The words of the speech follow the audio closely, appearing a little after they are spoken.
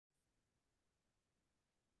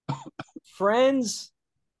Friends,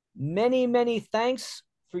 many, many thanks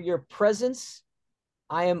for your presence.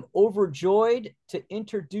 I am overjoyed to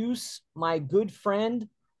introduce my good friend,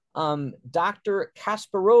 Dr.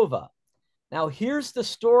 Kasparova. Now, here's the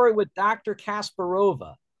story with Dr.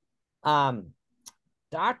 Kasparova. Dr.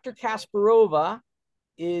 Kasparova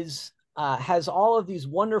has all of these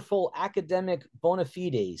wonderful academic bona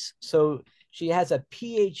fides. So she has a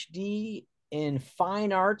PhD in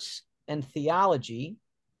fine arts and theology,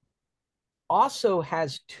 also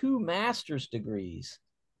has 2 master's degrees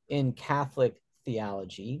in Catholic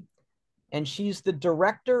theology, and she's the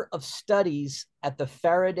director of studies at the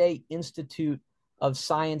Faraday Institute of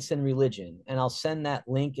Science and Religion. And I'll send that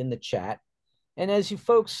link in the chat. And as you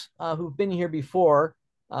folks who've been here before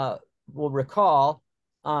will recall,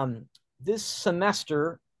 this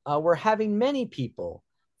semester we're having many people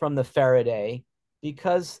from the Faraday,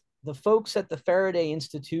 because the folks at the Faraday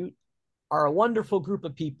Institute are a wonderful group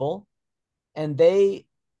of people, and they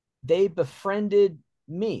befriended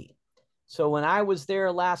me. So when I was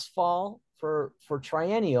there last fall for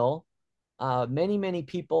triennial, many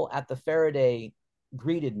people at the Faraday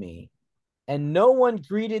greeted me, and no one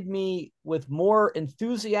greeted me with more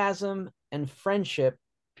enthusiasm and friendship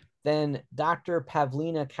than Dr.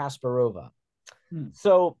 Pavlina Kasparova.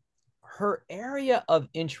 So her area of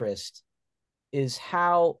interest is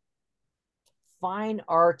how fine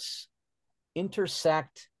arts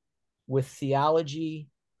intersect with theology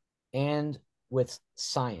and with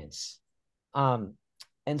science. And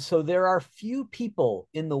so there are few people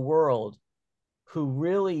in the world who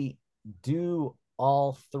really do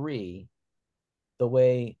all 3 the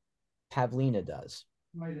way Pavlina does.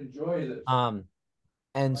 You might enjoy this.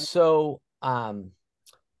 And so in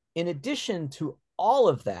addition to all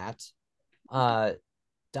of that,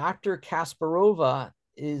 Dr. Kasparova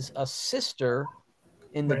is a sister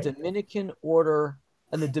in the Dominican order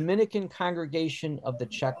and the Dominican congregation of the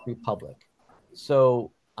Czech Republic.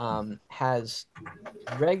 So has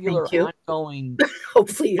regular ongoing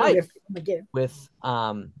hopefully you don't life again. with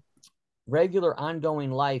regular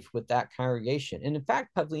ongoing life with that congregation. And in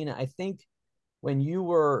fact, Pavlina, I think when you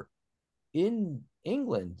were in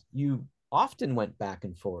England, you often went back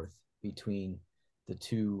and forth between the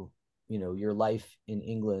two, you know, your life in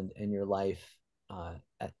England and your life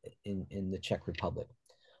in the Czech Republic.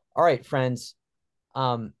 All right, friends.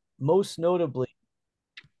 Most notably,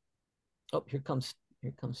 oh, here comes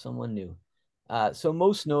someone new. So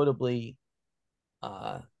most notably,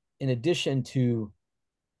 in addition to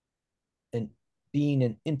being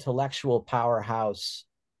an intellectual powerhouse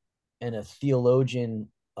and a theologian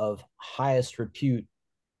of highest repute,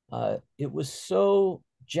 it was so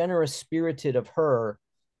generous spirited of her,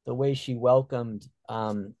 the way she welcomed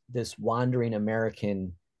this wandering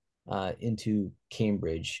American into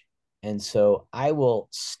Cambridge. And so I will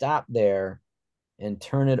stop there and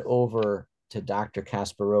turn it over to Dr.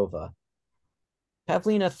 Kasparova.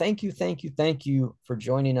 Pavlina, thank you for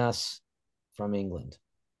joining us from England.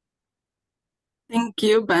 Thank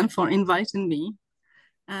you, Ben, for inviting me.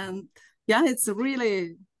 And yeah, it's a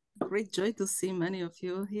really great joy to see many of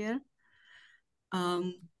you here.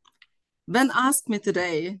 Ben asked me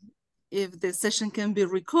today if the session can be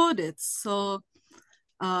recorded. So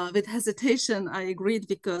with hesitation, I agreed,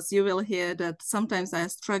 because you will hear that sometimes I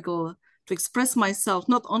struggle to express myself,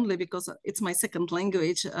 not only because it's my second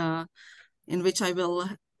language in which I will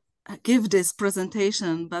give this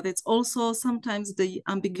presentation, but it's also sometimes the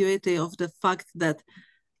ambiguity of the fact that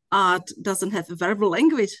art doesn't have a verbal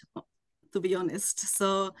language, to be honest.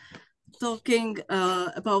 So talking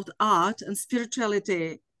about art and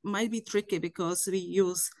spirituality might be tricky, because we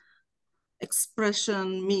use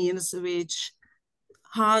expression means which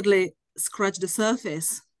hardly scratch the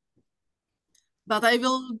surface. But I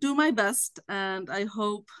will do my best, and I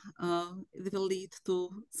hope it will lead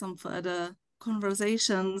to some further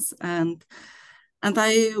conversations. And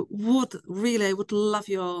I would love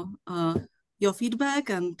your feedback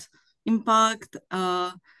and impact,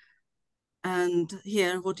 and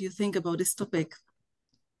hear what you think about this topic.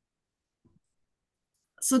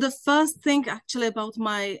 So the first thing actually about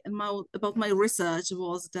my research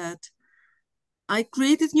was that I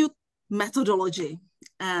created new methodology,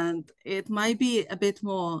 and it might be a bit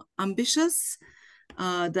more ambitious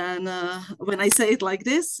than when I say it like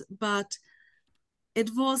this, but it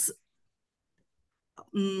was,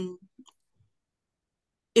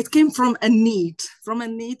 it came from a need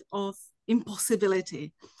of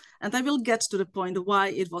impossibility. And I will get to the point why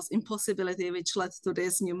it was impossibility which led to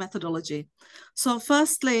this new methodology. So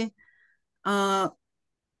firstly,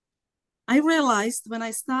 I realized when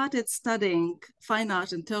I started studying fine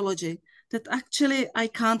art and theology that actually I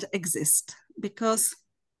can't exist, because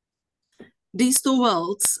these two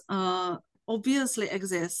worlds obviously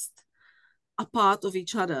exist apart of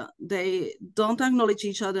each other. They don't acknowledge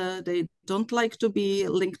each other. They don't like to be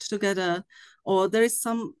linked together, or there is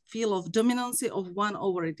some feel of dominancy of one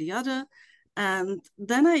over the other. And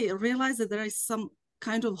then I realized that there is some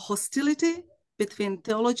kind of hostility between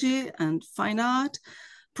theology and fine art,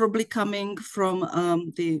 probably coming from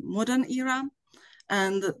the modern era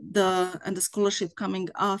and the scholarship coming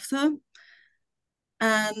after.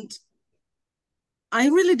 And I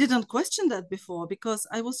really didn't question that before, because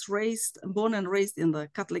I was born and raised in the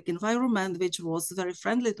Catholic environment, which was very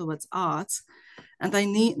friendly towards arts. And I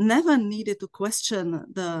never needed to question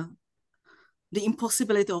the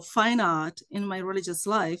impossibility of fine art in my religious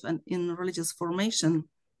life and in religious formation.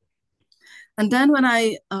 And then when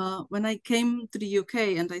I came to the UK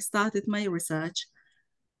and I started my research,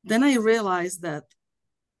 then I realized that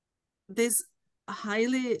this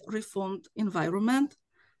highly reformed environment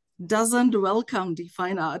doesn't welcome the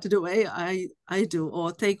fine art the way I do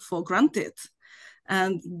or take for granted.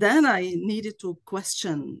 And then I needed to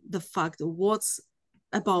question the fact what's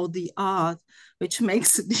about the art which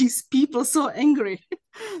makes these people so angry.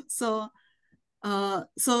 So I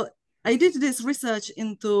did this research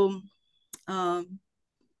into the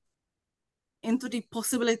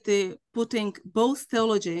possibility putting both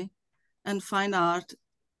theology and fine art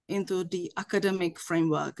into the academic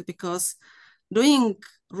framework, because doing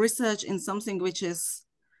research in something which is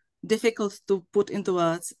difficult to put into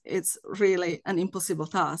words, it's really an impossible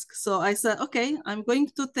task. So I said, okay, I'm going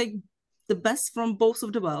to take the best from both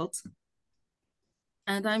of the worlds,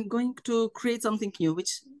 and I'm going to create something new,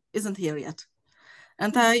 which isn't here yet.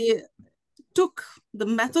 And I took the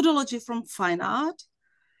methodology from fine art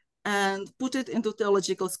and put it into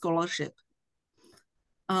theological scholarship.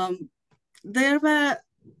 There were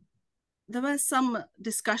some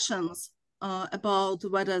discussions about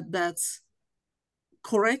whether that's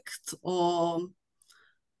correct or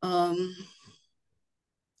a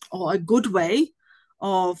good way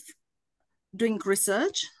of doing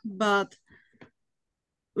research, but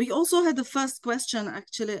we also had the first question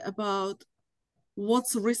actually about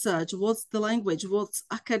what's research, what's the language, what's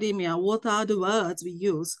academia, what are the words we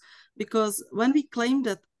use? Because when we claim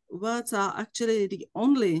that words are actually the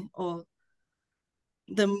only or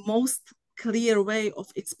the most clear way of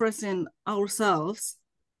expressing ourselves,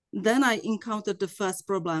 then I encountered the first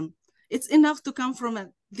problem. It's enough to come from a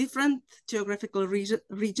different geographical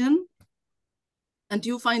region, and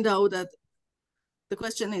you find out that the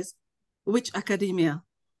question is which academia,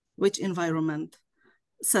 which environment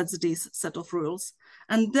sets this set of rules.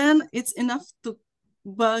 And then it's enough to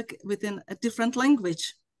work within a different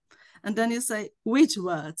language. And then you say, which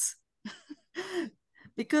words?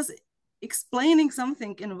 Because explaining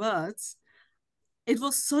something in words, it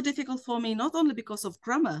was so difficult for me, not only because of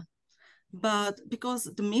grammar, but because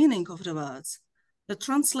the meaning of the words. The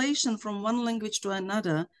translation from one language to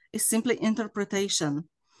another is simply interpretation.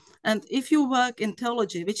 And if you work in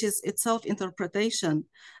theology, which is itself interpretation,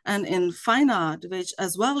 and in fine art, which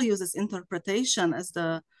as well uses interpretation as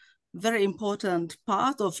the very important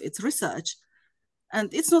part of its research,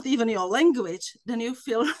 and it's not even your language, then you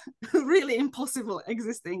feel really impossible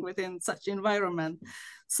existing within such environment.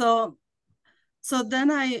 So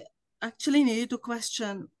then I actually needed to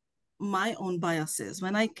question my own biases.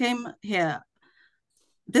 When I came here,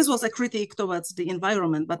 this was a critique towards the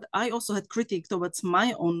environment, but I also had critique towards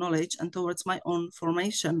my own knowledge and towards my own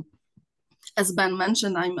formation. As Ben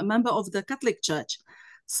mentioned, I'm a member of the Catholic Church.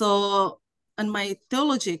 So, and my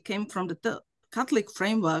theology came from the Catholic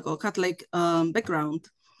framework or Catholic background.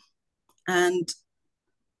 And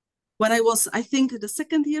when I was, I think, the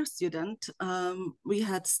second year student, we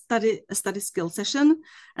had a study skill session.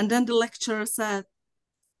 And then the lecturer said,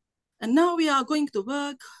 and now we are going to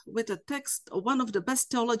work with a text of one of the best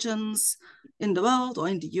theologians in the world or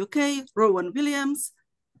in the UK, Rowan Williams.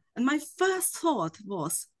 And my first thought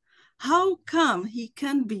was, how come he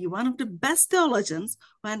can be one of the best theologians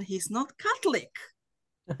when he's not Catholic?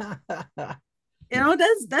 You know,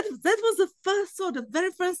 that was the first thought, the very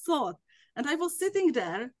first thought. And I was sitting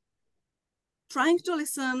there trying to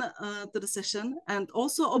listen to the session and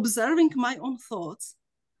also observing my own thoughts,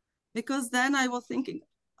 because then I was thinking,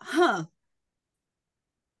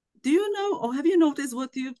 do you know, or have you noticed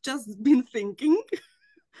what you've just been thinking?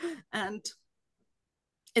 And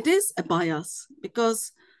it is a bias,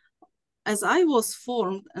 because as I was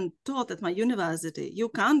formed and taught at my university, you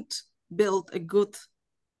can't build a good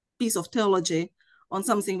piece of theology on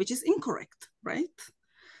something which is incorrect, right?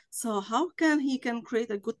 So how can he create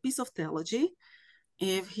a good piece of theology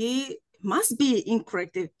if he must be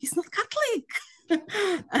incorrect? He's not Catholic.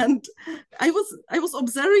 And I was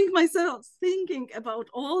observing myself, thinking about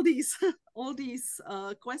all these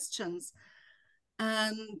questions,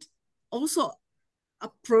 and also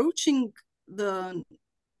approaching the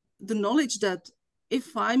knowledge that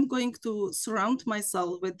if I'm going to surround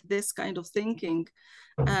myself with this kind of thinking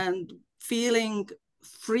and feeling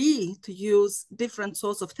free to use different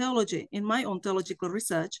sorts of theology in my own theological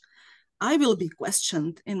research, I will be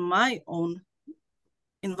questioned in my own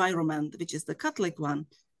environment, which is the Catholic one.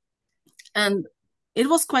 And it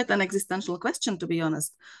was quite an existential question, to be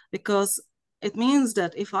honest, because it means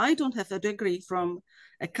that if I don't have a degree from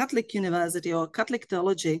a Catholic university or Catholic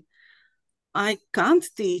theology, I can't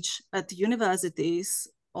teach at universities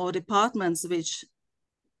or departments which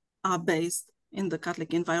are based in the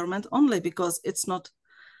Catholic environment, only because it's not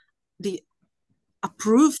the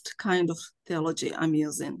approved kind of theology I'm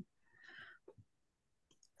using.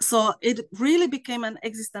 So it really became an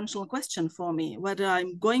existential question for me, whether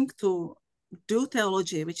I'm going to do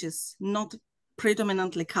theology which is not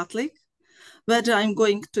predominantly Catholic, whether I'm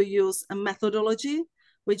going to use a methodology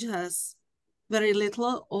which has very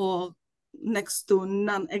little or next to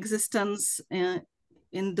non-existence in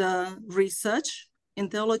the research in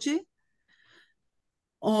theology,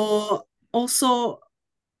 or also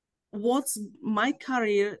what's my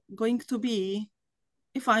career going to be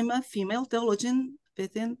if I'm a female theologian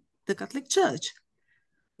within the Catholic Church,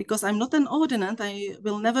 because I'm not an ordinand, I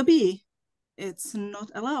will never be. It's not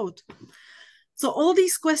allowed. So all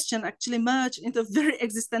these questions actually merge into very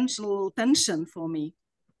existential tension for me.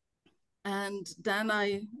 And then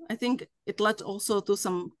I think it led also to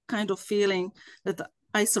some kind of feeling that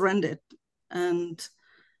I surrendered and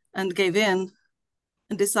gave in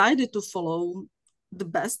and decided to follow the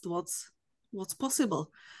best what's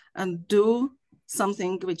possible and do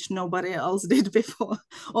something which nobody else did before,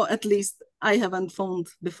 or at least I haven't found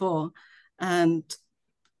before. And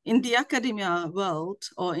in the academia world,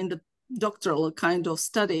 or in the doctoral kind of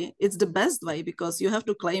study, it's the best way because you have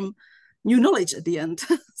to claim new knowledge at the end.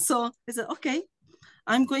 So I said, okay,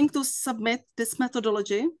 I'm going to submit this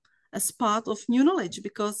methodology as part of new knowledge,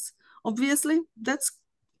 because obviously that's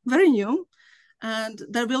very new and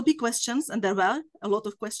there will be questions, and there were a lot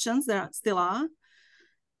of questions, there still are.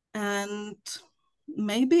 And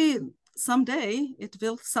maybe someday it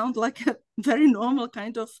will sound like a very normal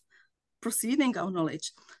kind of proceeding our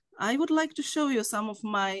knowledge. I would like to show you some of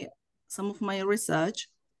my research.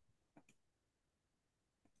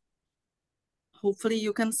 Hopefully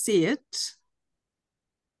you can see it.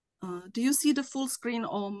 Do you see the full screen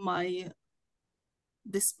on my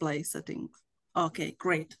display settings? Okay,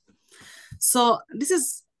 great. So this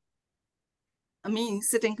is me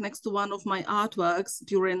sitting next to one of my artworks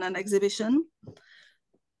during an exhibition,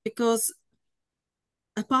 because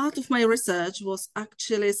a part of my research was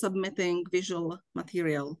actually submitting visual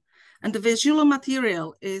material. And the visual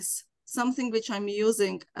material is something which I'm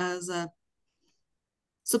using as a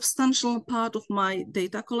substantial part of my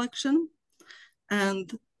data collection.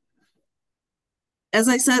 And as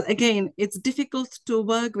I said, again, it's difficult to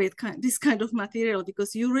work with this kind of material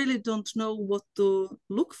because you really don't know what to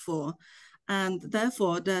look for. And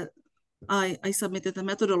therefore, I submitted a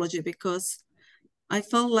methodology because I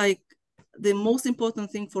felt like the most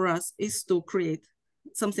important thing for us is to create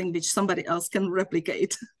something which somebody else can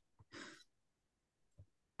replicate.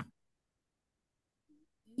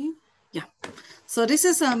 Yeah. So this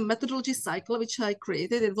is a methodology cycle which I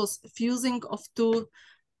created. It was fusing of two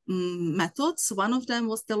methods. One of them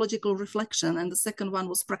was theological reflection, and the second one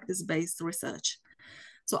was practice-based research.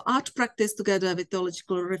 So art practice together with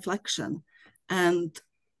theological reflection. And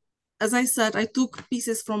as I said, I took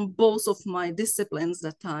pieces from both of my disciplines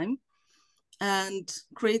that time and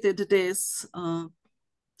created this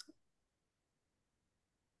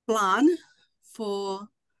plan for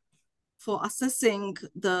assessing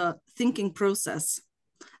the thinking process.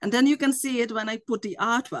 And then you can see it when I put the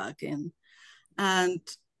artwork in. And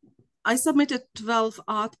I submitted 12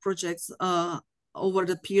 art projects over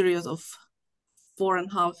the period of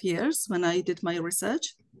 4.5 years when I did my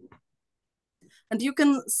research. And you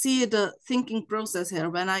can see the thinking process here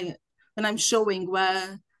when I'm showing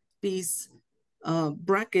where these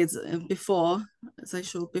brackets before, as I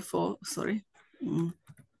showed before, sorry.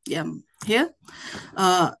 Yeah, here,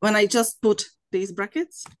 when I just put these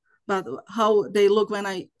brackets, but how they look when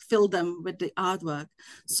I fill them with the artwork.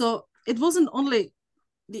 So it wasn't only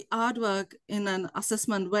the artwork in an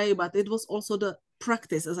assessment way, but it was also the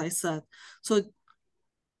practice, as I said. So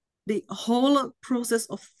the whole process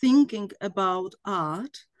of thinking about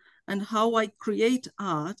art and how I create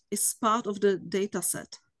art is part of the data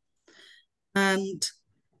set. And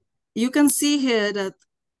you can see here that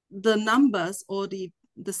the numbers or the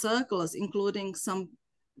circles, including some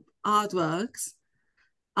artworks,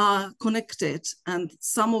 are connected, and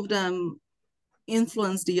some of them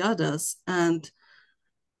influence the others. And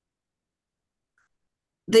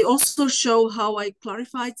they also show how I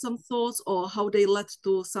clarified some thoughts or how they led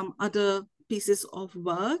to some other pieces of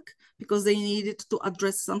work because they needed to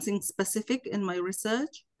address something specific in my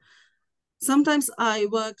research. Sometimes I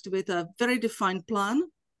worked with a very defined plan,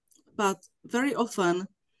 but very often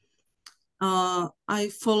I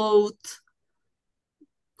followed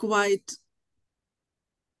quite,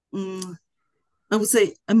 I would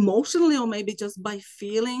say emotionally, or maybe just by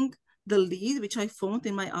feeling the lead, which I found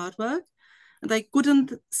in my artwork. And I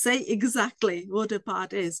couldn't say exactly what the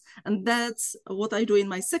part is. And that's what I do in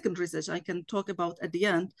my second research. I can talk about at the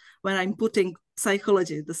end when I'm putting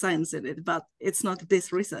psychology, the science in it, but it's not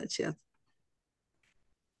this research yet.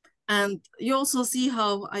 And you also see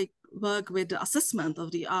how I work with the assessment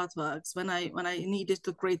of the artworks when I needed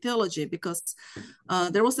to create theology, because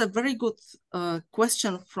there was a very good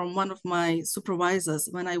question from one of my supervisors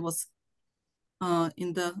when I was at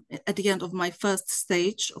the end of my first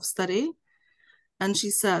stage of study. And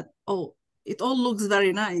she said, oh, it all looks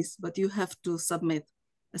very nice, but you have to submit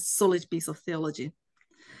a solid piece of theology.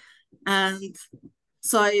 And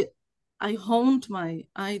so I honed my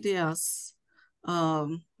ideas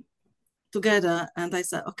together, and I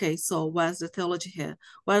said, okay, so where's the theology here?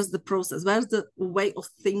 Where's the process? Where's the way of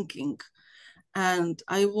thinking? And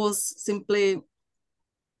I was simply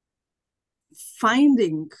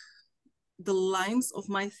finding the lines of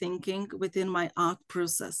my thinking within my art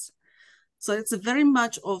process. So it's very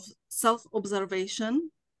much of self-observation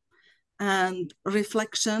and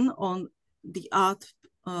reflection on the art,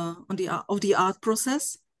 of the art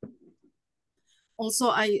process. Also,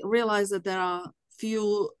 I realized that there are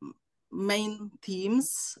few main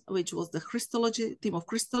themes, which was the Christology, theme of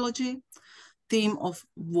Christology, theme of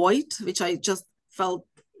void, which I just felt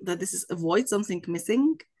that this is a void, something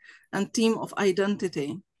missing, and theme of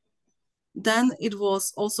identity. Then it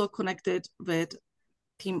was also connected with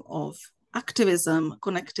theme of activism,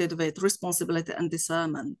 connected with responsibility and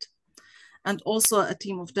discernment, and also a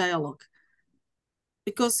theme of dialogue.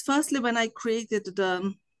 Because firstly, when I created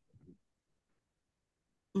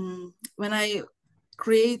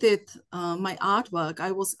my artwork,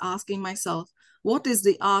 I was asking myself, what is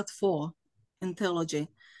the art for in theology?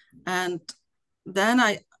 And then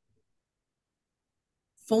I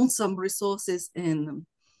found some resources in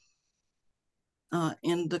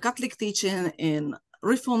the Catholic teaching, in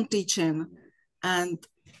Reformed teaching, and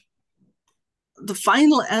the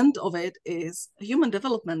final end of it is human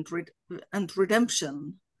development and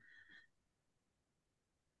redemption.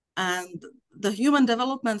 And the human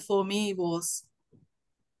development for me was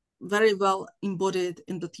very well embodied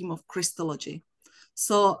in the theme of Christology.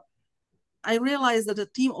 So I realized that the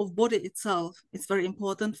theme of body itself is very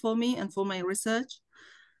important for me and for my research.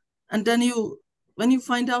 And then when you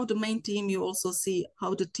find out the main theme, you also see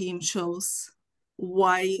how the theme shows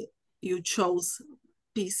why you chose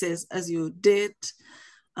pieces as you did,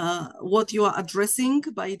 what you are addressing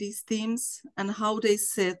by these themes, and how they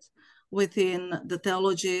sit within the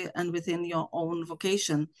theology and within your own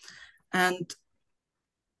vocation. And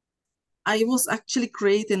I was actually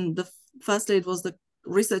creating firstly, it was the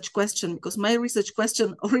research question, because my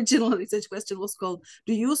original research question was called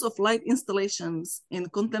the use of light installations in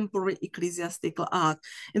contemporary ecclesiastical art.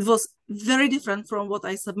 It was very different from what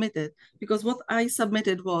I submitted, because what I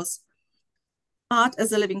submitted was art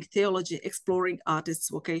as a living theology, exploring artist's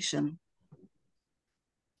vocation.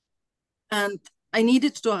 And I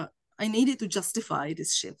needed to justify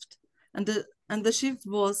this shift. And the shift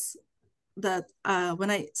was that when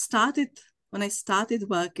I started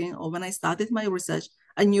working, or when I started my research,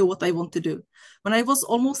 I knew what I want to do. When I was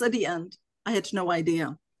almost at the end, I had no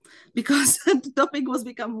idea, because the topic was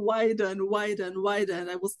become wider and wider and wider,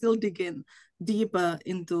 and I was still digging deeper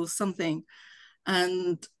into something.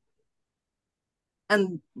 And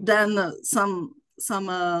then some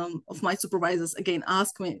of my supervisors again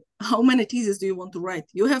asked me, how many theses do you want to write?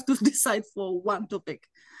 You have to decide for one topic,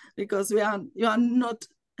 because you are not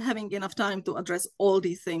having enough time to address all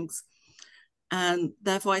these things. And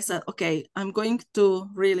therefore I said, okay, I'm going to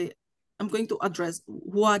address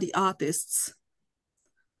who are the artists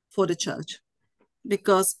for the church.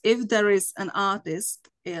 Because if there is an artist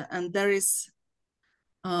and there is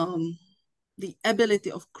the ability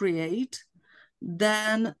of create,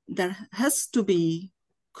 then there has to be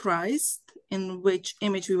Christ, in which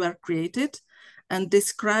image we were created. And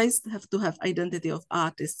this Christ have to have identity of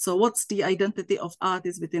artist. So what's the identity of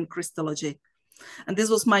artist within Christology? And this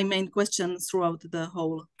was my main question throughout the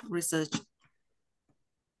whole research.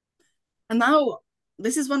 And now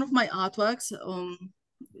this is one of my artworks,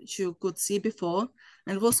 which you could see before,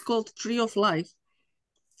 and it was called Tree of Life.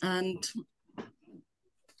 And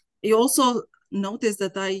you also notice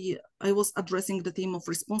that I was addressing the theme of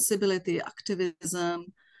responsibility,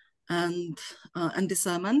 activism, and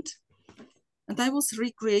discernment. And I was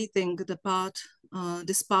recreating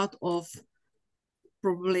this part of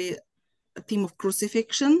probably a theme of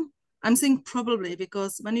crucifixion. I'm saying probably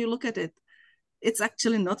because when you look at it, it's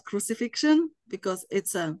actually not crucifixion because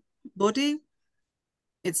it's a body,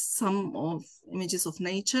 it's some of images of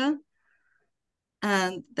nature,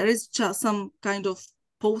 and there is just some kind of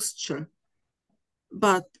posture.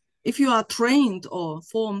 But if you are trained or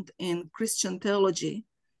formed in Christian theology,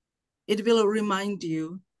 it will remind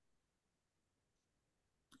you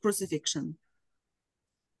crucifixion.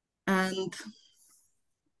 And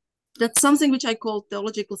that's something which I call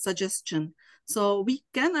theological suggestion. So we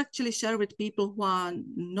can actually share with people who are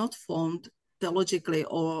not formed theologically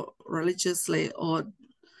or religiously or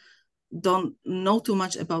don't know too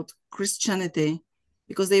much about Christianity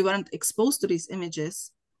because they weren't exposed to these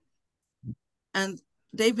images. And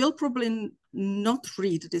they will probably not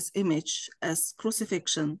read this image as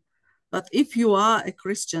crucifixion. But if you are a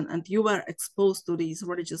Christian and you were exposed to these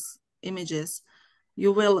religious images,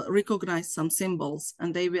 you will recognize some symbols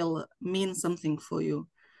and they will mean something for you.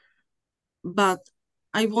 But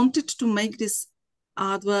I wanted to make this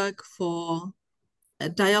artwork for a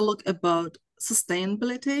dialogue about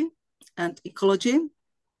sustainability and ecology,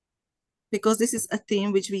 because this is a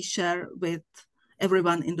theme which we share with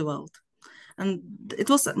everyone in the world. And it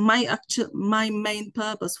was my main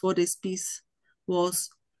purpose for this piece was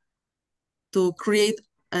to create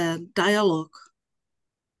a dialogue,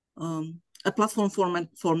 a platform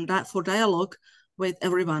for dialogue with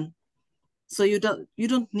everyone. So you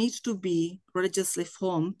don't need to be religiously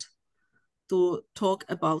formed to talk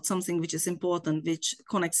about something which is important, which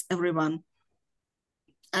connects everyone.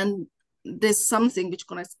 And this something which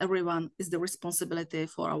connects everyone is the responsibility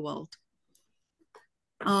for our world.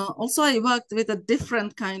 Also, I worked with a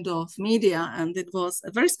different kind of media, and it was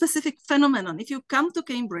a very specific phenomenon. If you come to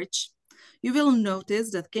Cambridge, you will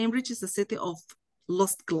notice that Cambridge is a city of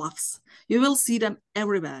lost gloves. You will see them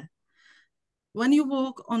everywhere. When you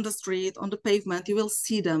walk on the street, on the pavement, you will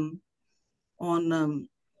see them on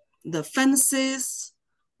the fences,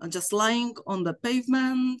 just lying on the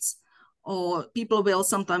pavements, or people will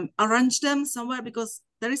sometimes arrange them somewhere because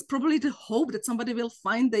there is probably the hope that somebody will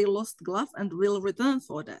find their lost glove and will return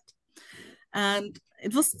for that. And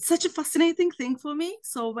it was such a fascinating thing for me.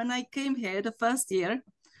 So when I came here the first year,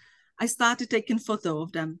 I started taking photo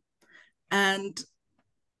of them. And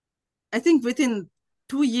I think within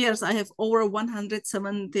 2 years, I have over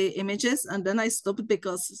 170 images. And then I stopped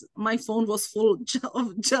because my phone was full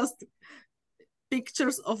of just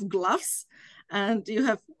pictures of gloves, and you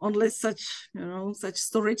have only such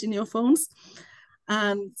storage in your phones.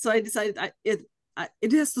 And so I decided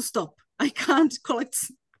it has to stop. I can't collect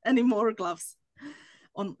any more gloves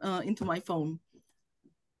into my phone.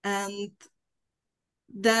 And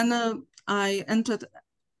then I entered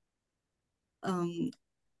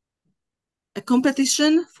a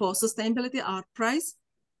competition for sustainability art prize,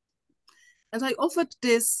 and I offered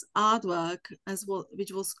this artwork as well,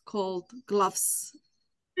 which was called Gloves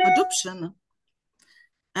Adoption.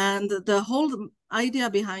 And the whole idea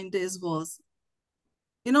behind this was,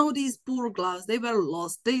 these poor gloves, they were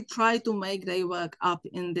lost. They tried to make their work up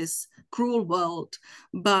in this cruel world,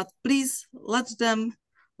 but please let them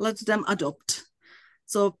adopt.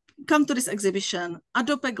 So come to this exhibition,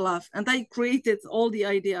 adopt a glove. And I created all the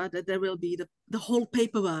idea that there will be the whole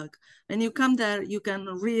paperwork. When you come there, you can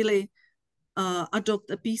really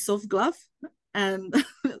adopt a piece of glove and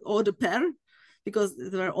or the pair, because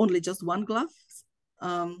there are only just one glove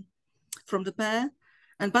from the pair.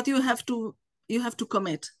 But you have to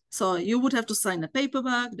commit. So you would have to sign a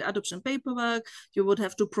paperwork, the adoption paperwork. You would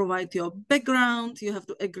have to provide your background. You have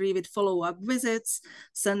to agree with follow-up visits,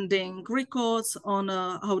 sending records on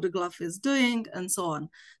how the glove is doing, and so on.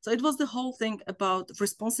 So it was the whole thing about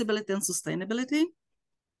responsibility and sustainability,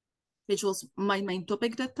 which was my main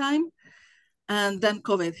topic that time. And then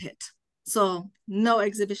COVID hit. So no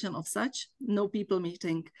exhibition of such, no people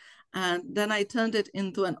meeting. And then I turned it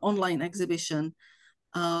into an online exhibition.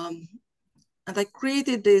 And I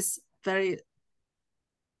created this very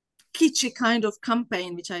kitschy kind of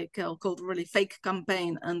campaign, which I called really fake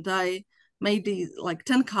campaign. And I made these like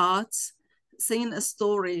 10 cards saying a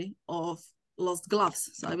story of lost gloves.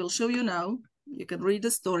 So I will show you now. You can read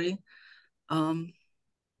the story and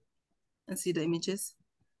see the images.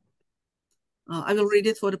 I will read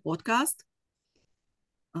it for the podcast.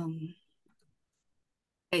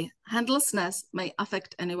 Handlessness may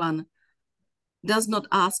affect anyone, does not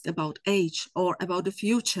ask about age or about the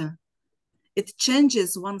future. It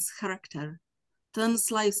changes one's character, turns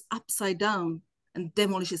lives upside down, and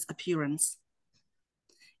demolishes appearance.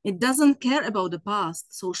 It doesn't care about the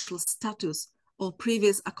past, social status, or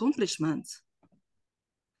previous accomplishments.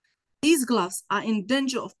 These gloves are in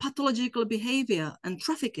danger of pathological behavior and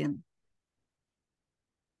trafficking.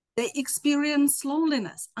 They experience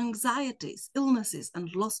loneliness, anxieties, illnesses,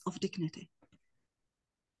 and loss of dignity.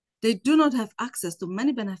 They do not have access to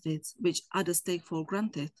many benefits which others take for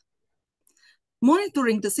granted.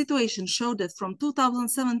 Monitoring the situation showed that from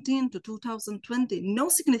 2017 to 2020, no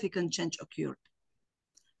significant change occurred.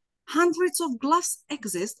 Hundreds of gloves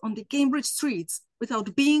exist on the Cambridge streets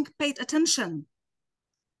without being paid attention.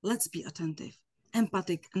 Let's be attentive,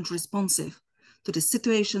 empathic, and responsive to the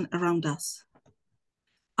situation around us.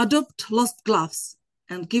 Adopt lost gloves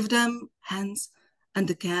and give them hands and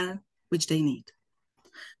the care which they need.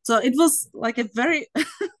 So it was like a very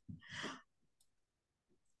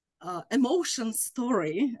emotional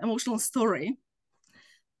story,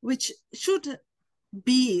 which should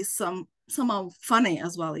be somehow funny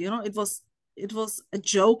as well. You know, it was a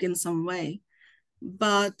joke in some way,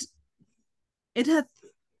 but it had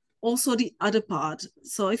also the other part.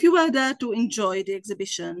 So if you were there to enjoy the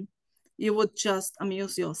exhibition, you would just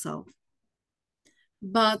amuse yourself.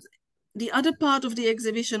 But the other part of the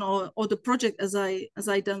exhibition or the project, as I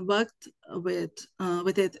then worked with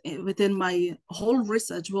it within my whole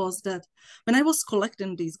research, was that when I was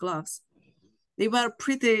collecting these gloves, they were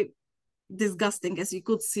pretty disgusting. As you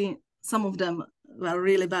could see, some of them were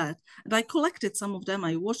really bad. And I collected some of them.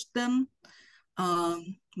 I washed them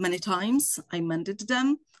many times. I mended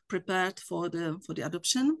them, prepared for the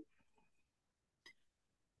adoption.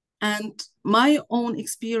 And my own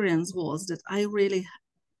experience was that I really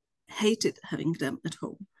hated having them at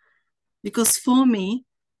home, because for me,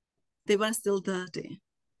 they were still dirty.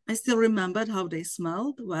 I still remembered how they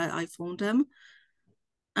smelled, where I found them.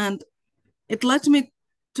 And it led me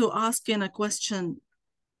to asking a question: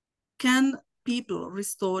 can people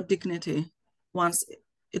restore dignity once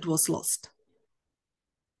it was lost?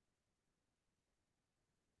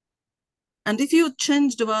 And if you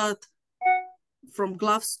change the word from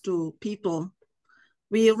gloves to people,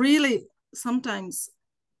 we really sometimes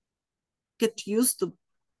get used to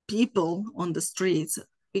people on the streets.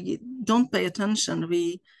 We don't pay attention.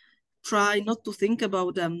 We try not to think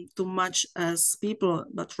about them too much as people,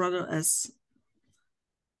 but rather as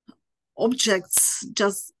objects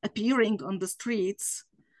just appearing on the streets,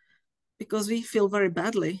 because we feel very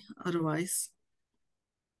badly otherwise.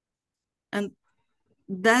 And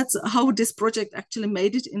that's how this project actually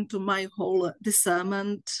made it into my whole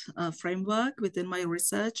discernment framework within my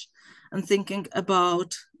research, and thinking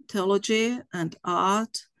about theology and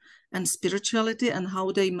art and spirituality and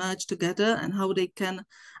how they merge together and how they can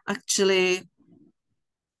actually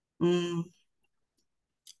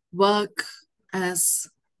work as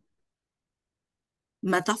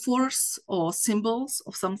metaphors or symbols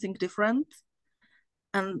of something different.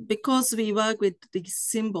 And because we work with these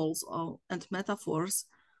symbols and metaphors,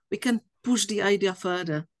 we can push the idea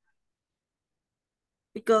further.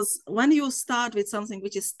 Because when you start with something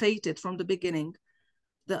which is stated from the beginning,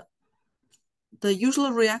 the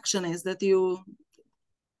usual reaction is that you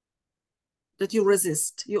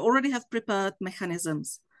resist. You already have prepared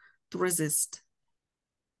mechanisms to resist.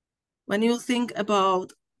 When you think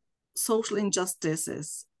about social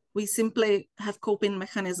injustices, we simply have coping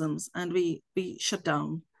mechanisms and we shut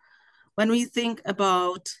down. When we think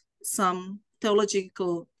about some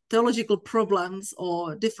theological problems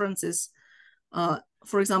or differences,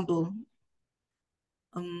 for example,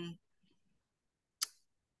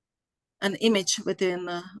 an image within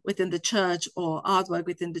the church or artwork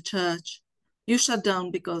within the church, you shut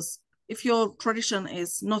down, because if your tradition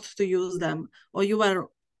is not to use them, or you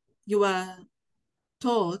were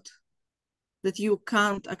taught that you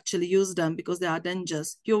can't actually use them because they are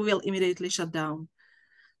dangerous, you will immediately shut down.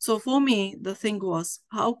 So for me, the thing was,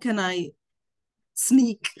 how can I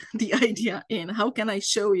sneak the idea in? How can I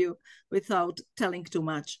show you without telling too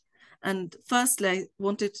much? And firstly, I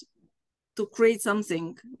wanted to create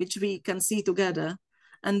something which we can see together,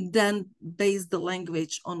 and then base the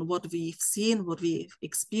language on what we've seen, what we've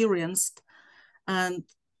experienced. And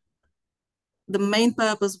the main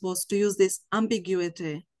purpose was to use this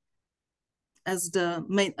ambiguity as the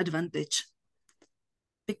main advantage,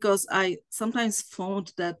 because I sometimes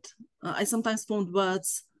found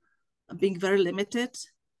words being very limited,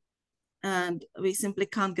 and we simply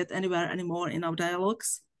can't get anywhere anymore in our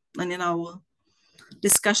dialogues and in our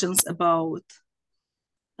discussions about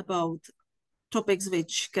topics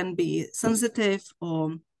which can be sensitive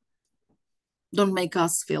or don't make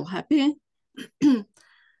us feel happy.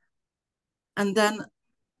 And then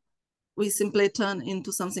we simply turn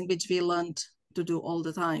into something which we learned to do all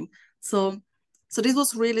the time. So this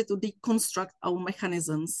was really to deconstruct our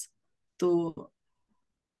mechanisms to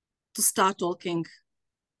start talking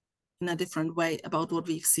in a different way about what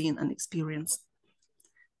we've seen and experienced.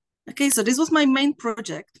 Okay, so this was my main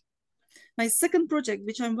project. My second project,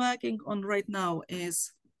 which I'm working on right now,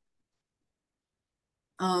 is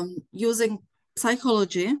using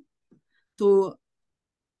psychology to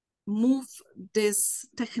move this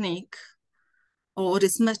technique or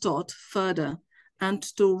this method further and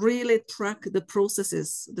to really track the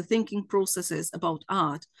processes, the thinking processes about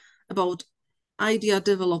art, about idea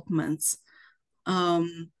developments,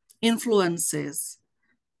 influences,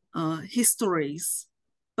 histories,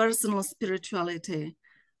 personal spirituality,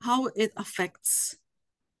 how it affects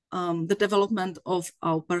the development of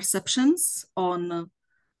our perceptions on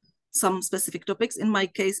some specific topics. In my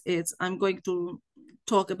case, I'm going to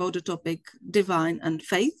talk about the topic divine and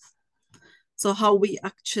faith. So how we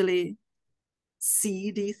actually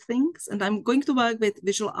see these things. And I'm going to work with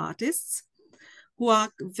visual artists who are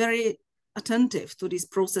very attentive to these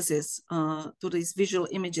processes, to these visual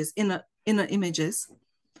images, inner images.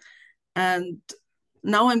 And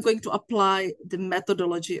now I'm going to apply the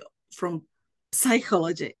methodology from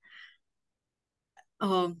psychology.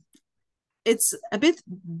 It's a bit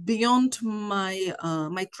beyond my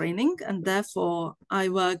my training, and therefore I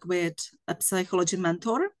work with a psychology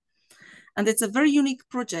mentor. And it's a very unique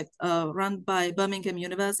project run by Birmingham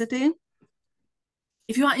University.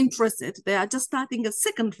 If you are interested, they are just starting a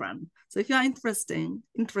second run. So if you are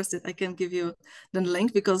interested, I can give you the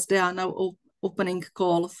link, because they are now opening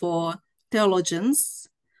call for theologians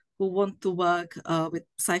who want to work with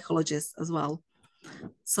psychologists as well.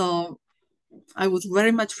 So I would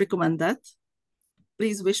very much recommend that.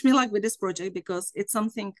 Please wish me luck with this project, because it's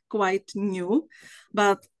something quite new,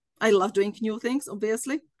 but I love doing new things,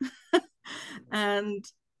 obviously. And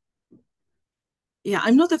yeah,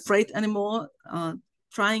 I'm not afraid anymore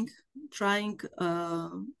trying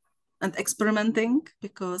and experimenting,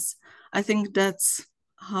 because I think that's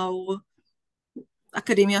how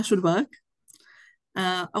academia should work.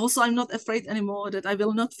 Also, I'm not afraid anymore that I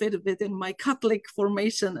will not fit within my Catholic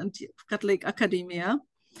formation and Catholic academia.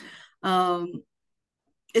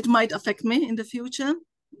 It might affect me in the future,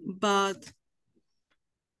 but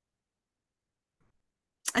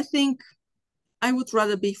I think I would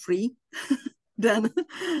rather be free than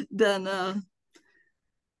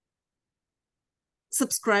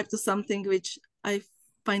subscribe to something which I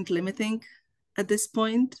find limiting at this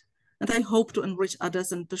point. And I hope to enrich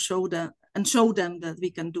others and to show them that we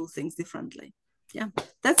can do things differently. Yeah,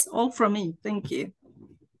 that's all from me. Thank you.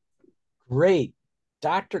 Great.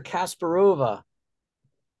 Dr. Kasparova,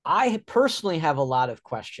 I personally have a lot of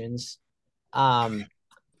questions. I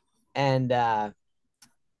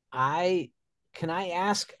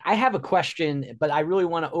have a question, but I really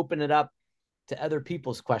want to open it up to other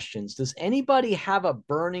people's questions. Does anybody have a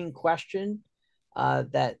burning question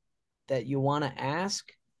that you want to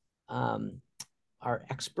ask our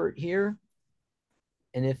expert here?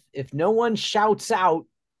 And if no one shouts out,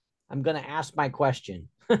 I'm going to ask my question.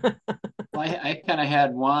 Well, I kind of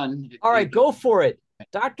had one. All right, go for it.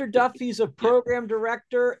 Dr. Duffy's a program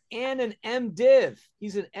director and an MDiv.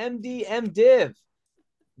 He's an MD, MDiv.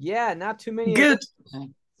 Yeah, not too many. Good.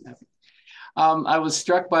 I was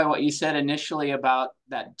struck by what you said initially about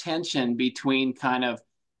that tension between kind of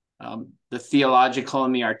the theological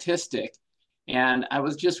and the artistic. And I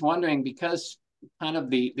was just wondering, because kind of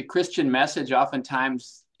the Christian message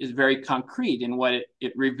oftentimes is very concrete in what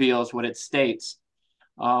it reveals, what it states.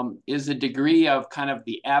 Is a degree of kind of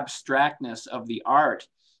the abstractness of the art,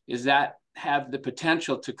 is that have the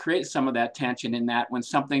potential to create some of that tension, in that when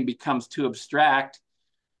something becomes too abstract,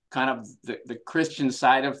 kind of the Christian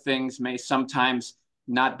side of things may sometimes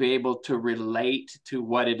not be able to relate to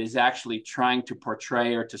what it is actually trying to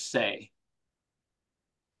portray or to say?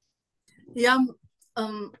 Yeah,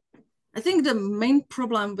 I think the main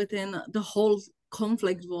problem within the whole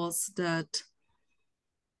conflict was that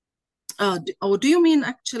or do you mean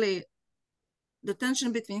actually the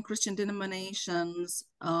tension between Christian denominations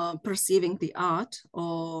perceiving the art,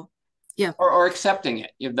 or yeah, or accepting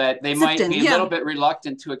it? That they might be a little bit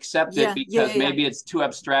reluctant to accept it because maybe it's too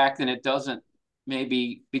abstract and it doesn't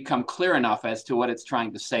maybe become clear enough as to what it's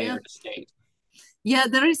trying to say or to state. Yeah,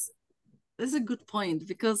 there's a good point,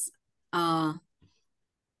 because the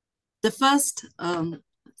first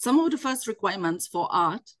some of the first requirements for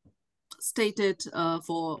art stated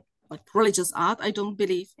for like religious art. I don't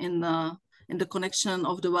believe in in the connection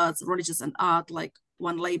of the words religious and art like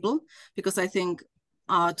one label, because I think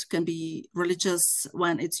art can be religious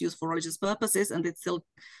when it's used for religious purposes, and it still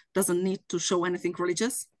doesn't need to show anything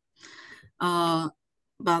religious.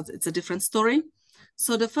 But it's a different story.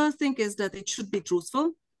 So the first thing is that it should be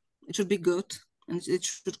truthful, it should be good, and it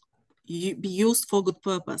should be used for good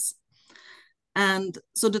purpose. And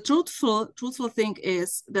so the truthful thing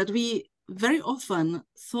is that we very often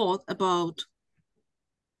thought about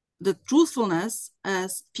the truthfulness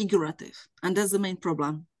as figurative, and that's the main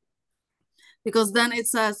problem. Because then it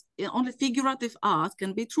says only figurative art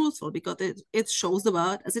can be truthful because it shows the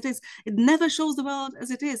world as it is. It never shows the world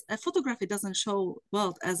as it is. A photography doesn't show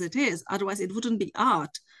world as it is, otherwise it wouldn't be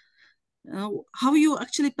art. How you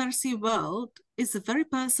actually perceive world is a very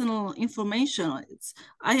personal information.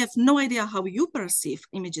 I have no idea how you perceive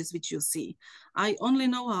images which you see. I only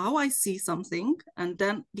know how I see something, and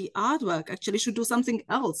then the artwork actually should do something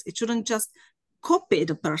else. It shouldn't just copy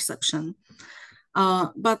the perception.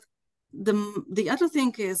 But the other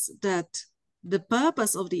thing is that the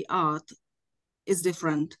purpose of the art is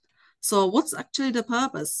different. So what's actually the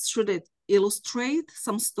purpose? Should it illustrate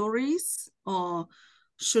some stories, or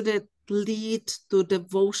should it lead to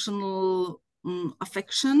devotional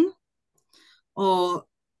affection, or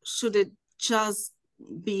should it just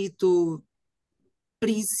be to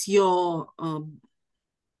please your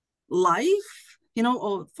life, you know,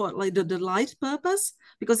 or for like the light purpose,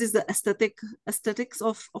 because it's the aesthetics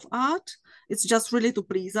of art. It's just really to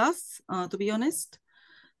please us, to be honest.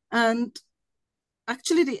 And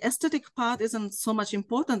actually the aesthetic part isn't so much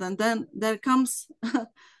important. And then there comes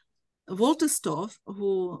Walter Stoff,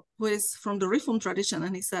 who is from the Reformed tradition,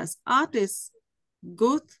 and he says, art is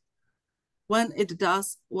good when it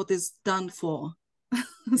does what is done for.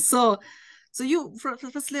 So you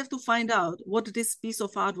firstly have to find out what this piece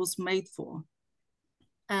of art was made for.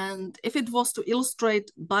 And if it was to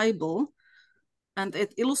illustrate Bible and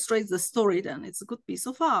it illustrates the story, then it's a good piece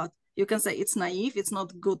of art. You can say it's naive, it's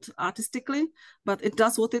not good artistically, but it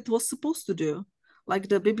does what it was supposed to do. Like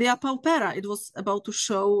the Biblia Paupera, it was about to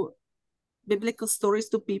show biblical stories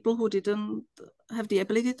to people who didn't have the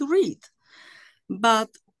ability to read. But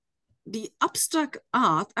the abstract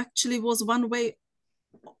art actually was one way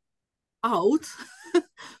out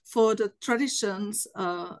for the traditions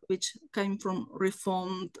which came from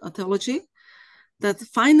Reformed theology, that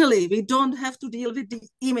finally we don't have to deal with the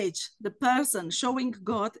image, the person, showing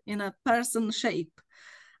God in a person shape.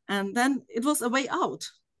 And then it was a way out.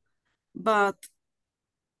 But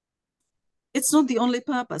it's not the only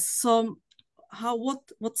purpose. So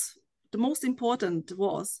what's the most important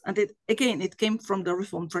was, and it came from the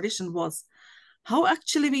Reformed tradition, was how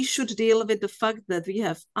actually we should deal with the fact that we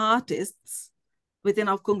have artists within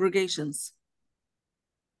our congregations.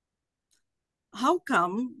 How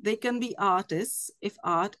come they can be artists if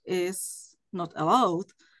art is not allowed?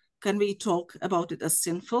 Can we talk about it as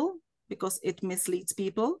sinful because it misleads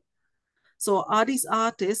people? So are these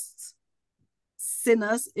artists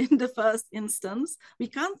sinners in the first instance? We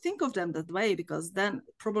can't think of them that way, because then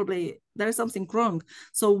probably there is something wrong.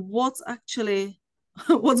 So what's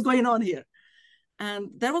going on here?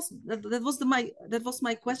 And that was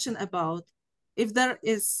my question about, if there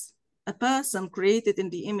is a person created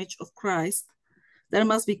in the image of Christ, there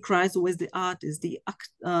must be Christ who is the artist,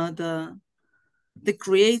 the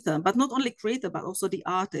creator, but not only creator, but also the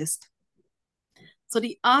artist. So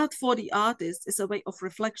the art for the artist is a way of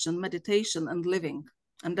reflection, meditation, and living.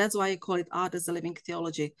 And that's why I call it art as a living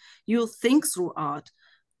theology. You think through art.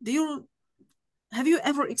 Have you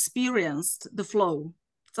ever experienced the flow?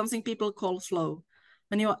 Something people call flow.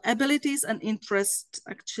 When your abilities and interests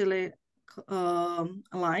actually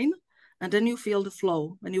align, and then you feel the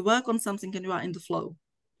flow. When you work on something and you are in the flow.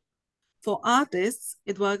 For artists,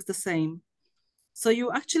 it works the same. So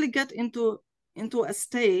you actually get into a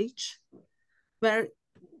stage where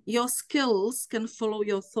your skills can follow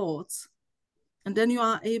your thoughts, and then you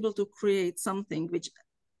are able to create something which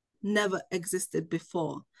never existed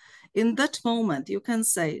before. In that moment, you can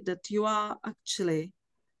say that you are actually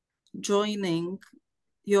joining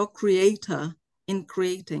your creator in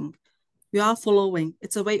creating. You are following.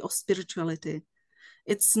 It's a way of spirituality.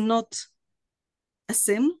 It's not a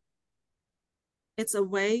sin. It's a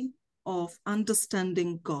way of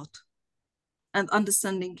understanding God and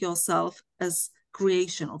understanding yourself as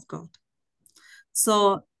creation of God.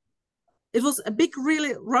 So it was a big,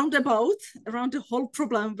 really roundabout around the whole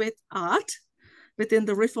problem with art within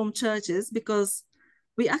the Reformed churches, because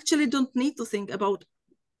we actually don't need to think about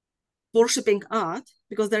worshiping art,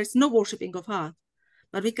 because there is no worshiping of art,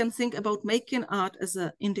 but we can think about making art as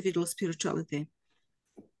an individual spirituality.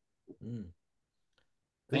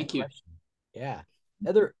 Thank you. Yeah.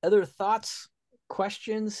 Other thoughts,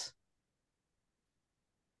 questions?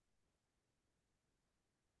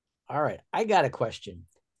 All right, I got a question.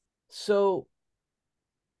 So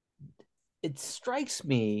it strikes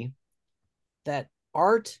me that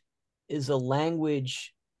art is a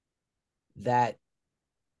language that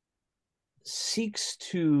seeks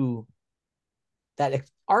to that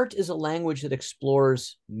art is a language that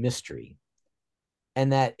explores mystery,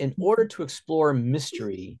 and that in order to explore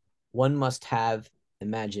mystery, one must have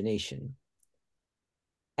imagination.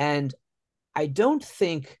 And I don't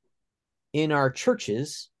think in our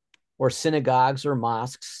churches or synagogues or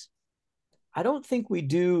mosques, I don't think we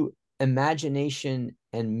do imagination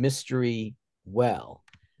and mystery well.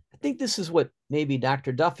 I think this is what maybe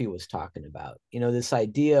Dr. Duffy was talking about. This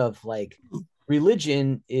idea of like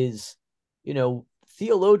religion is,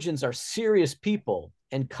 theologians are serious people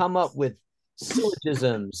and come up with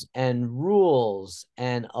syllogisms and rules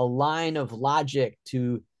and a line of logic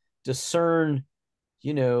to discern,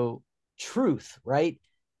 truth, right?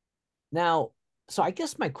 Now, so I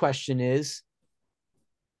guess my question is,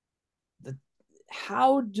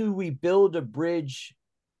 how do we build a bridge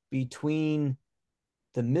between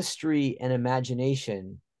the mystery and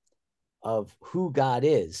imagination of who God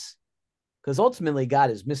is? Because ultimately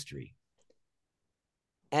God is mystery.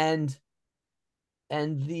 And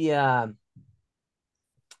the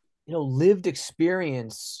lived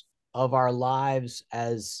experience of our lives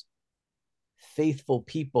as faithful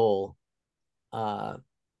people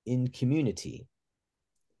in community.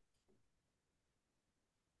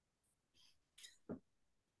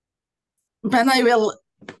 Then I will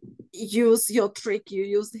use your trick you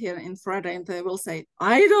used here in Friday, and I will say,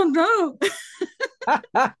 I don't know.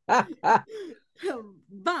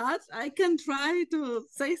 But I can try to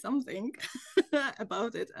say something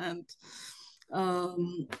about it. And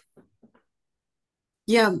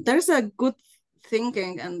yeah, there's a good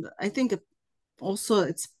thinking, and I think also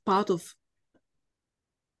it's part of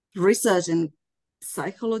research in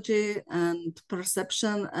psychology and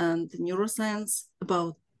perception and neuroscience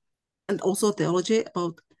about, and also theology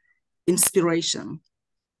about inspiration.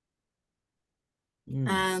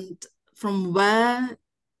 And from where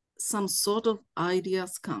some sort of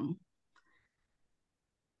ideas come.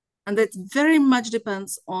 And it very much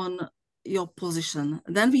depends on your position.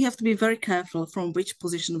 Then we have to be very careful from which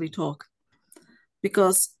position we talk,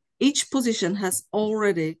 because each position has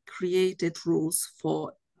already created rules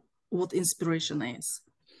for what inspiration is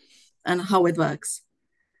and how it works.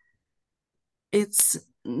 It's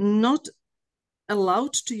not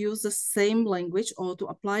allowed to use the same language or to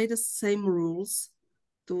apply the same rules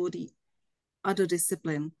to the other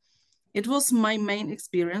discipline. It was my main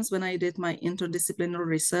experience when I did my interdisciplinary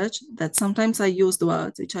research that sometimes I used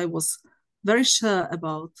words which I was very sure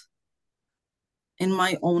about in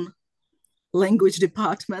my own language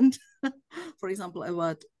department. For example, a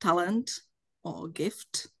word talent or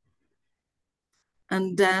gift.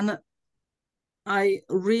 And then I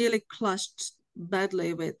really clashed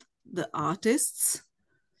badly with the artists,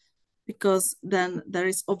 because then there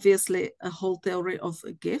is obviously a whole theory of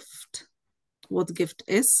a gift, what gift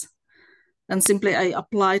is. And simply I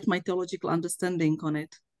applied my theological understanding on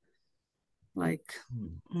it. Like,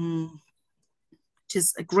 which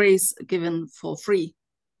is a grace given for free.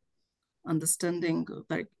 Understanding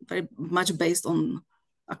very, very much based on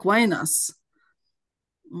Aquinas.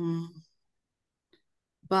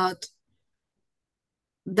 But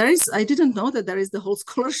I didn't know that there is the whole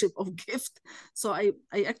scholarship of gift. So I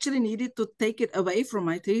actually needed to take it away from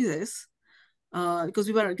my thesis because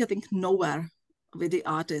we were getting nowhere with the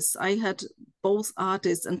artists. I had both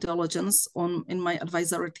artists and theologians in my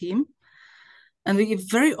advisory team. And we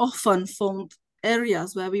very often found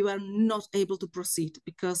areas where we were not able to proceed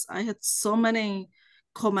because I had so many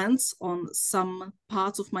comments on some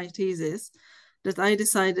parts of my thesis that I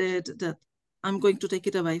decided that I'm going to take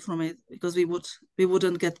it away from it because we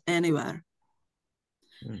wouldn't get anywhere.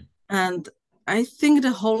 And I think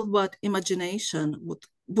the whole word imagination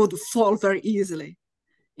would fall very easily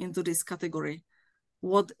into this category.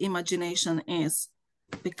 What imagination is,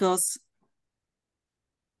 because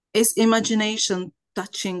is imagination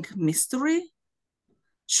touching mystery?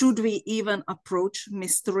 Should we even approach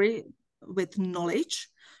mystery with knowledge?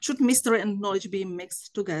 Should mystery and knowledge be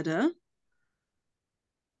mixed together?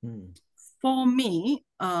 For me,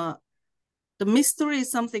 the mystery is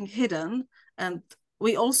something hidden, and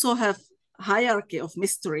we also have hierarchy of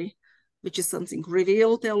mystery, which is something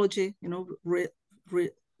revealed theology,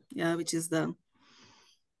 which is the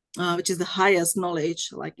highest knowledge,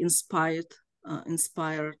 like inspired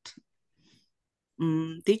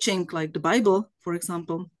teaching, like the Bible, for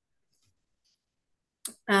example.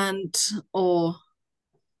 and or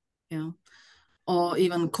you know, or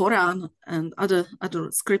even Quran and other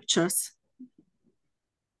scriptures.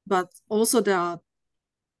 But also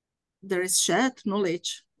there is shared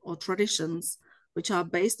knowledge or traditions which are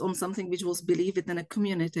based on something which was believed in a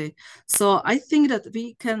community. So I think that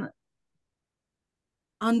we can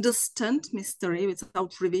understand mystery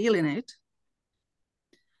without revealing it.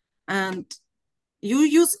 And you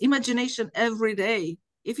use imagination every day.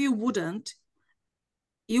 If you wouldn't,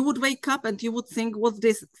 you would wake up and you would think, what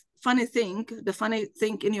this funny thing, the funny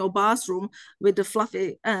thing in your bathroom with the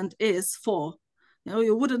fluffy end is for.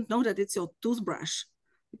 You wouldn't know that it's your toothbrush,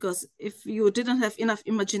 because if you didn't have enough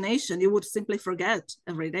imagination, you would simply forget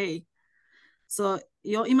every day. So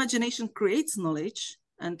your imagination creates knowledge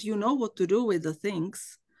and you know what to do with the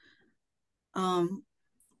things.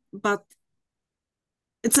 But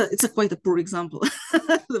it's a quite a poor example,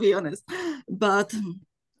 to be honest. But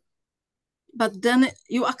then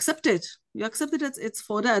you accept it. You accept it that it's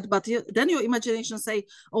for that. But then your imagination say,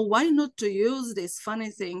 oh, why not to use this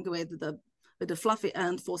funny thing with the fluffy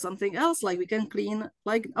end for something else? Like we can clean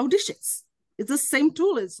like our dishes. It's the same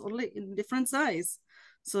tool. It's only in different size.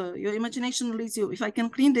 So your imagination leads you. If I can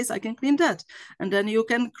clean this, I can clean that, and then you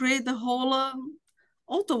can create the whole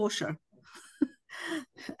auto washer.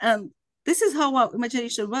 And this is how our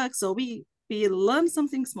imagination works. So we learn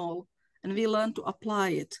something small and we learn to apply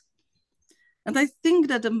it. And I think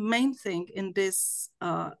that the main thing in this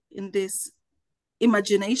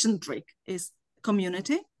imagination trick is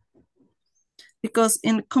community. Because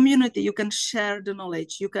in community, you can share the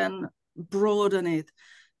knowledge, you can broaden it,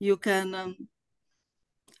 you can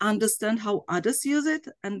understand how others use it.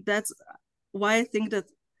 And that's why I think that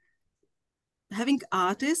having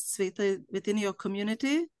artists within your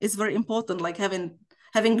community is very important, like having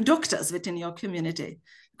doctors within your community,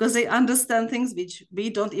 because they understand things which we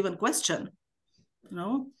don't even question, you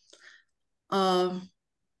know.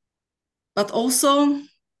 But also,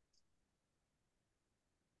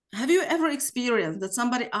 have you ever experienced that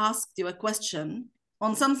somebody asked you a question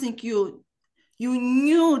on something you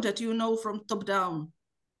knew that you know from top down,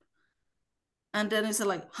 and then it's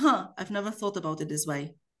like, I've never thought about it this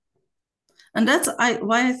way. And that's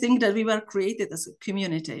why I think that we were created as a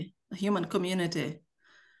community, a human community.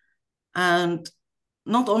 And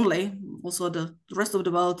not only, also the rest of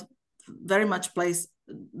the world very much plays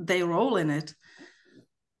their role in it.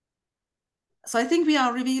 So I think we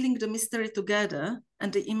are revealing the mystery together,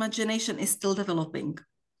 and the imagination is still developing.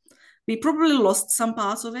 We probably lost some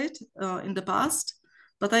parts of it in the past,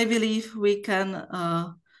 but I believe we can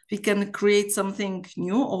create something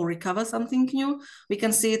new or recover something new. We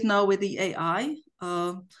can see it now with the AI.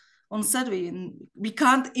 On set, we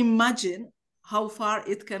can't imagine how far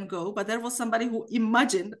it can go, but there was somebody who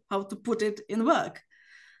imagined how to put it in work.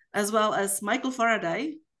 As well as Michael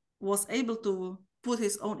Faraday was able to put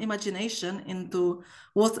his own imagination into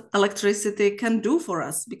what electricity can do for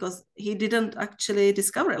us, because he didn't actually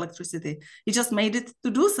discover electricity. He just made it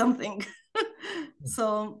to do something.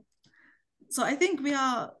 So I think we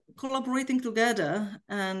are collaborating together,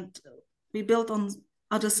 and we build on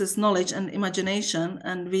others' knowledge and imagination,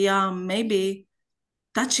 and we are maybe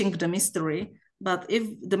touching the mystery. But if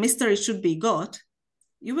the mystery should be God,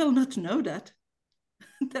 you will not know that.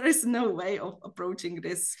 There is no way of approaching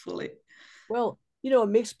this fully. Well, it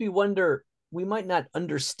makes me wonder, we might not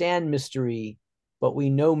understand mystery, but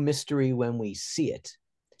we know mystery when we see it.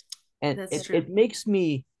 And it makes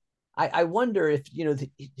me, I wonder if,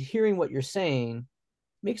 hearing what you're saying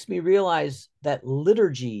makes me realize that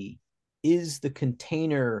liturgy is the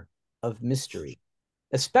container of mystery,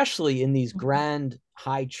 especially in these grand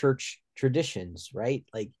high church traditions, right?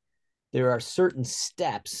 Like there are certain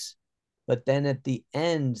steps, but then at the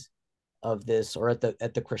end of this, or at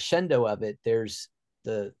the crescendo of it, there's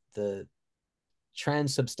the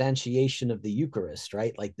transubstantiation of the Eucharist,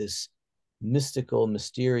 right? Like this mystical,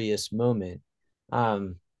 mysterious moment.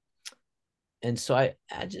 And so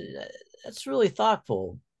that's really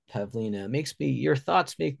thoughtful, Pavlina. Your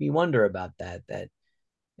thoughts make me wonder about that. And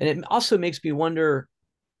it also makes me wonder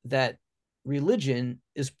that religion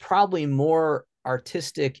is probably more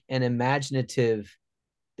artistic and imaginative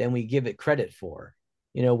than we give it credit for.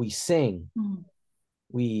 We sing,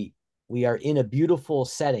 we are in a beautiful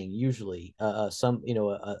setting, usually a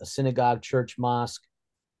synagogue, church, mosque.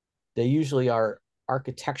 They usually are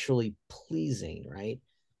architecturally pleasing, right?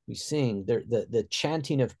 We sing. The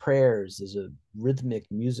chanting of prayers is a rhythmic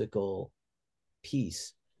musical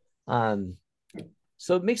piece.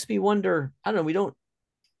 So it makes me wonder, I don't know, we don't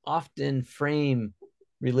often frame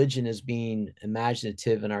religion as being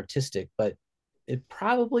imaginative and artistic, but it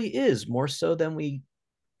probably is more so than we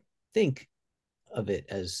think of it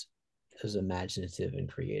as imaginative and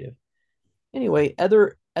creative. Anyway,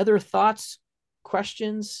 other thoughts,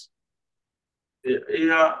 questions?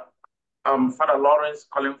 Yeah, I'm Father Lawrence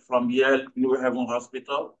calling from Yale New Haven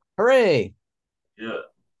Hospital. Hooray! Yeah,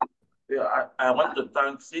 I want to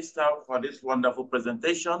thank Sister for this wonderful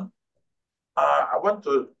presentation. I want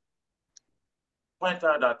to point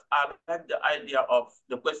out that I like the idea of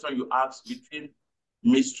the question you asked between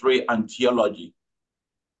mystery and theology,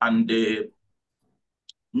 and the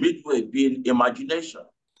midway being imagination.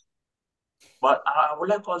 But I would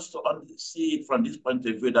like us to see it from this point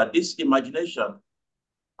of view that this imagination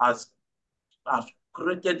has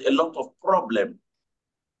created a lot of problem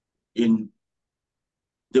in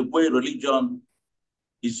the way religion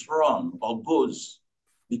is run or goes.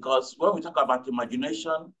 Because when we talk about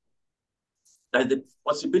imagination, there's the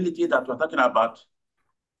possibility that we're talking about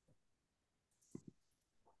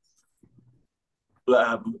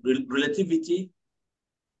relativity,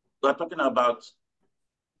 we're talking about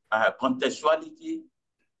contextuality,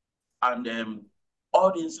 and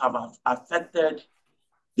all these have affected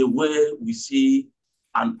the way we see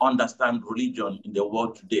and understand religion in the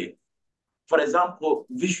world today. For example,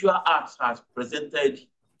 visual arts has presented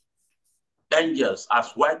angels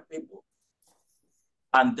as white people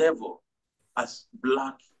and devil as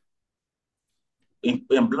black, in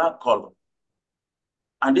black color.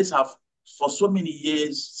 And this have, for so many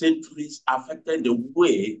years, centuries, affected the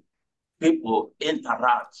way people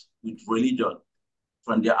interact with religion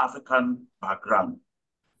from their African background.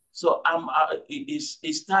 So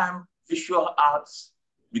it's time visual arts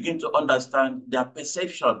begin to understand their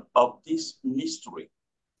perception of this mystery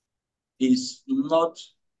is not,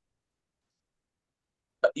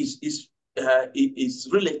 is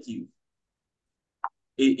relative.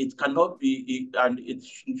 It cannot be, and it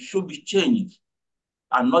should be changed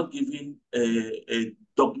and not given a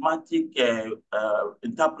dogmatic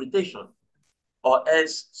interpretation, or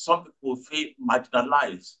else some people feel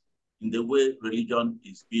marginalized in the way religion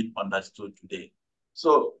is being understood today.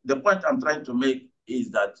 So the point I'm trying to make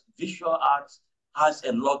is that visual arts has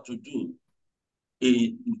a lot to do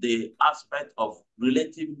in the aspect of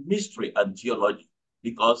relative mystery and theology,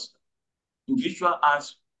 because visual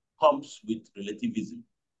arts comes with relativism.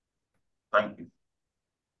 Thank you.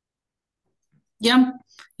 Yeah,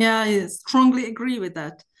 I strongly agree with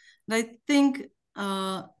that. And I think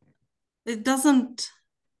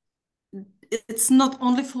it's not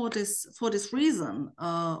only for this reason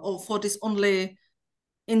or for this only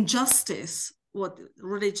injustice what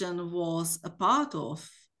religion was a part of,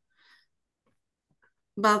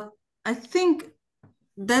 but I think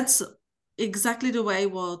that's exactly the way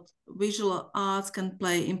what visual arts can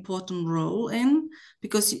play important role in,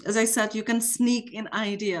 because as I said, you can sneak in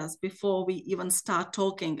ideas before we even start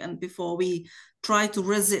talking and before we try to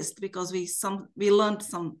resist, because we learned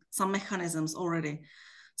some mechanisms already.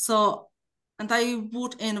 So, and I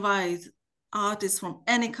would invite artists from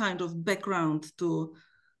any kind of background to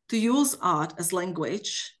use art as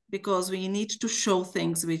language, because we need to show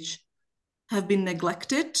things which have been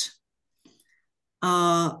neglected.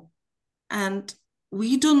 And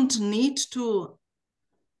we don't need to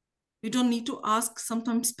ask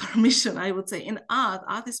sometimes permission, I would say. In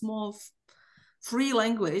art is more free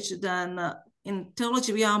language than in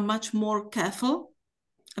theology. We are much more careful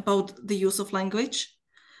about the use of language.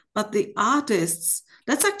 But the artists,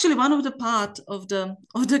 that's actually one of the part of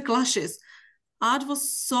the clashes. Art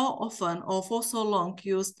was so often or for so long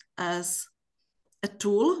used as a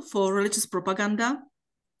tool for religious propaganda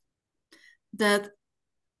that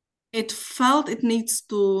it felt it needs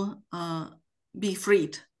to be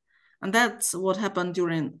freed. And that's what happened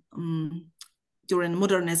during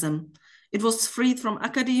modernism. It was freed from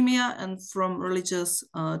academia and from religious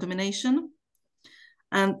domination.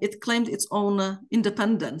 And it claimed its own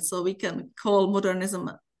independence. So we can call modernism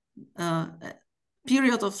a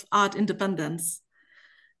period of art independence.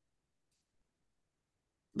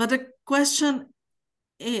 But the question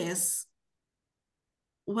is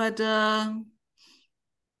whether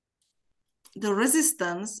the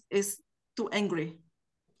resistance is too angry,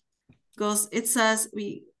 because it says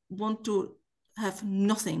we want to have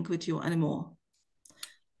nothing with you anymore.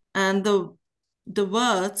 And the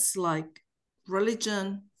words like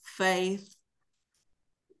religion, faith,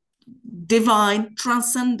 divine,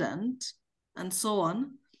 transcendent, and so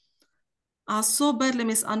on are so badly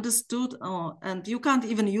misunderstood, and you can't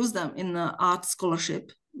even use them in art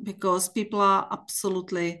scholarship, because people are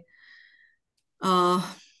absolutely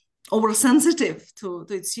oversensitive to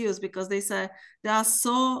its use, because they say they are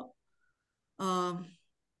so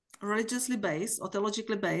religiously based or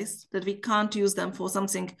theologically based that we can't use them for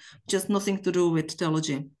something just nothing to do with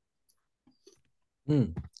theology.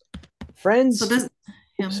 Friends. So this,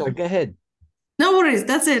 yeah. Sorry, go ahead. No worries.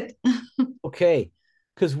 That's it. Okay,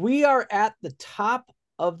 because we are at the top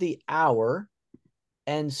of the hour.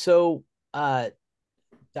 And so, Dr.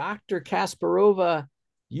 Kasparova,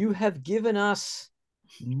 you have given us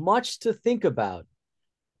much to think about.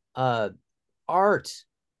 Art,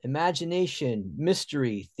 imagination,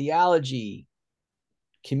 mystery, theology,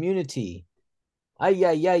 community. Ay,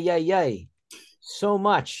 ay, ay, ay, ay. So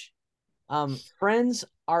much. Friends,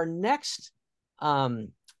 our next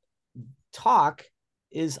talk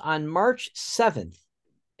is on March 7th,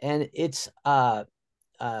 and it's a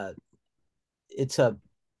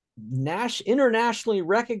internationally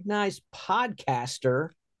recognized podcaster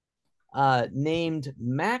named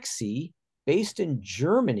Maxi, based in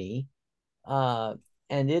Germany, and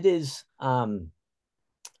it is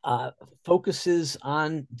focuses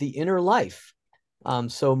on the inner life.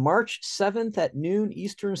 So March 7th at noon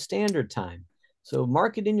Eastern Standard Time. So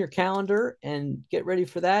mark it in your calendar and get ready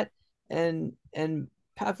for that. And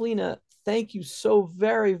Pavlina, thank you so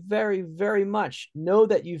very, very, very much. Know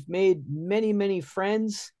that you've made many, many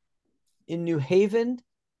friends in New Haven,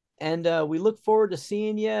 and we look forward to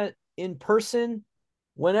seeing you in person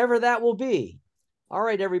whenever that will be. All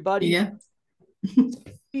right, everybody. Yeah.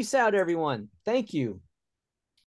 Peace out, everyone. Thank you.